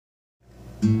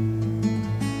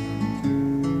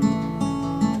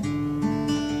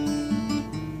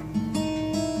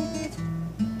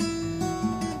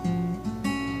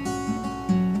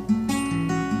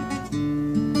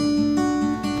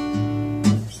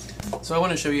So I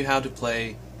want to show you how to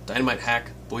play Dynamite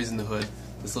Hack, Boyz-n-the-Hood,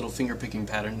 this little finger picking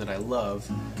pattern that I love.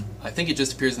 I think it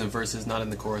just appears in the verses, not in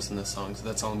the chorus in this song, so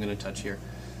that's all I'm going to touch here.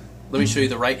 Let me show you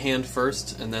the right hand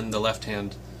first, and then the left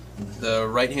hand. The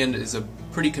right hand is a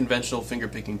pretty conventional finger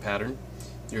picking pattern.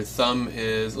 Your thumb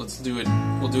is, we'll do it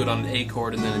on an A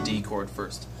chord and then a D chord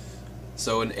first.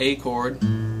 So an A chord,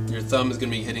 your thumb is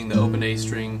going to be hitting the open A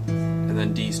string and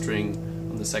then D string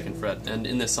on the second fret. And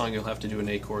in this song you'll have to do an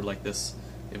A chord like this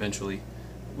eventually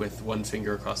with one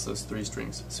finger across those three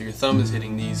strings. So your thumb is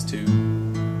hitting these two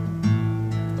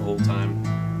the whole time.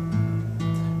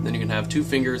 Then you can have two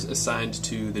fingers assigned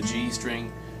to the G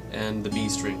string and the B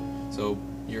string. So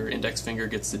your index finger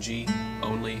gets the G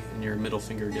only and your middle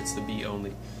finger gets the B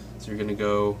only. So you're going to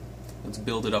go, let's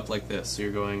build it up like this. So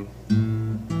you're going,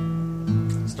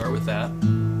 start with that,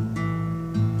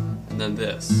 and then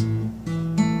this.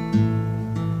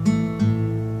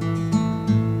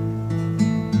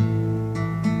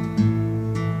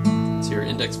 So your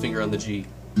index finger on the G.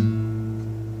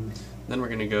 Then we're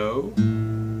going to go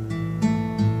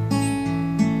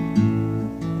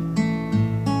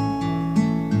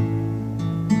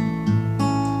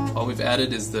all we've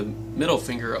added is the middle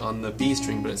finger on the B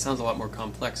string, but it sounds a lot more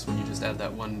complex when you just add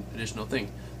that one additional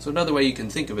thing. So another way you can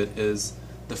think of it is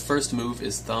the first move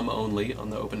is thumb only on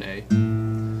the open A.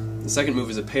 The second move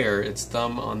is a pair. It's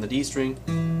thumb on the D string,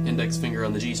 index finger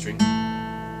on the G string.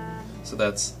 So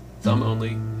that's thumb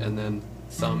only, and then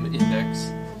thumb index.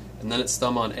 And then it's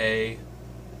thumb on A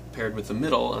paired with the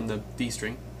middle on the B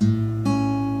string.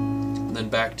 And then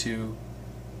back to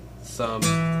thumb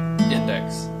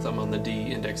index, thumb on the D,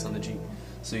 index on the G.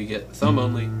 So you get thumb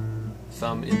only,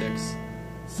 thumb index,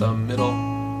 thumb middle,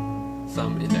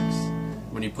 thumb index.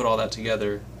 When you put all that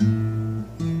together,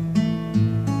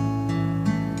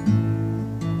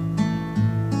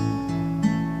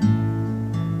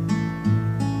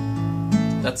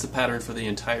 that's the pattern for the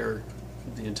entire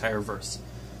verse.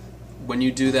 When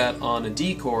you do that on a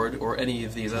D chord or any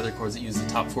of these other chords that use the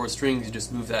top four strings, you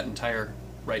just move that entire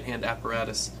right hand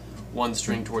apparatus one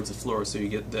string towards the floor, so you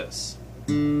get this.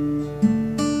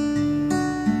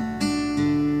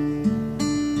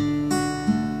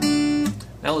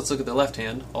 Now let's look at the left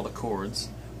hand, all the chords.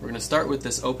 We're going to start with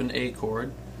this open A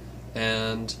chord,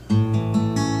 and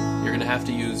you're going to have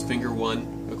to use finger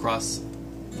 1 across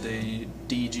the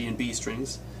D, G, and B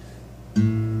strings.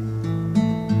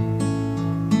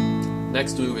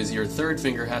 Next move is your third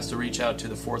finger has to reach out to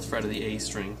the 4th fret of the A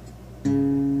string,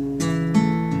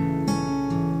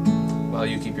 while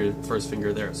you keep your first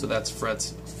finger there. So that's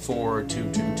frets 4, 2,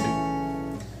 2, 2.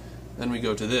 Then we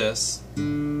go to this.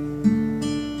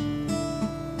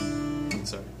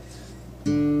 Sorry.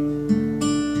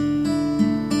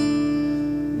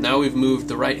 Now we've moved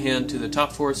the right hand to the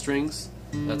top 4 strings.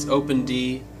 That's open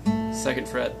D, 2nd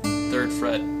fret, 3rd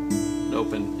fret, and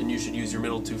open. And you should use your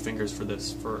middle 2 fingers for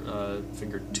this, for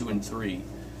finger 2 and 3,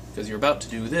 because you're about to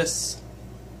do this.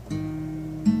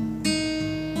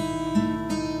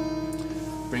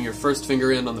 Bring your first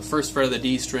finger in on the 1st fret of the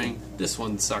D string. This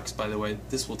one sucks, by the way.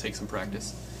 This will take some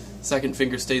practice. Second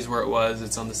finger stays where it was.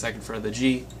 It's on the 2nd fret of the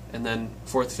G. And then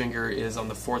 4th finger is on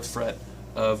the 4th fret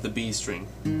of the B string.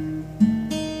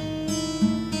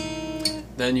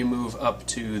 Then you move up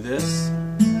to this.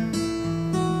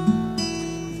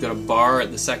 You've got a bar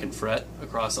at the 2nd fret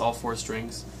across all 4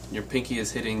 strings. And your pinky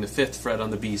is hitting the 5th fret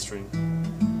on the B string.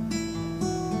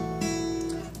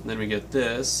 And then we get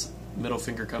this. Middle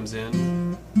finger comes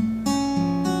in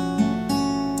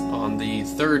on the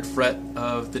 3rd fret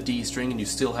of the D string, and you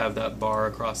still have that bar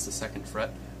across the 2nd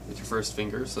fret with your first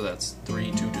finger, so that's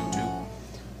 3, 2, 2, 2.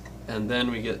 And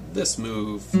then we get this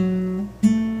move.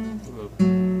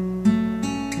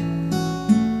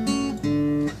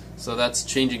 So that's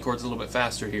changing chords a little bit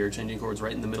faster here, changing chords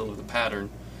right in the middle of the pattern.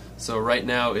 So right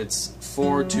now it's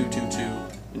 4, 2, 2, 2,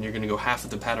 and you're going to go half of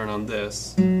the pattern on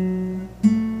this.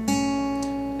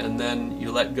 And then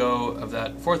you let go of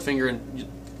that 4th finger and it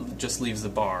just leaves the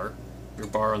bar, your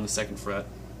bar on the 2nd fret,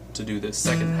 to do the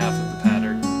second half of the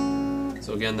pattern.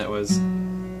 So again, that was,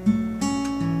 and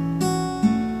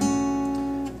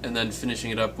then finishing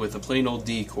it up with a plain old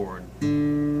D chord.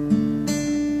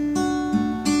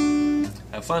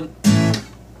 Have fun!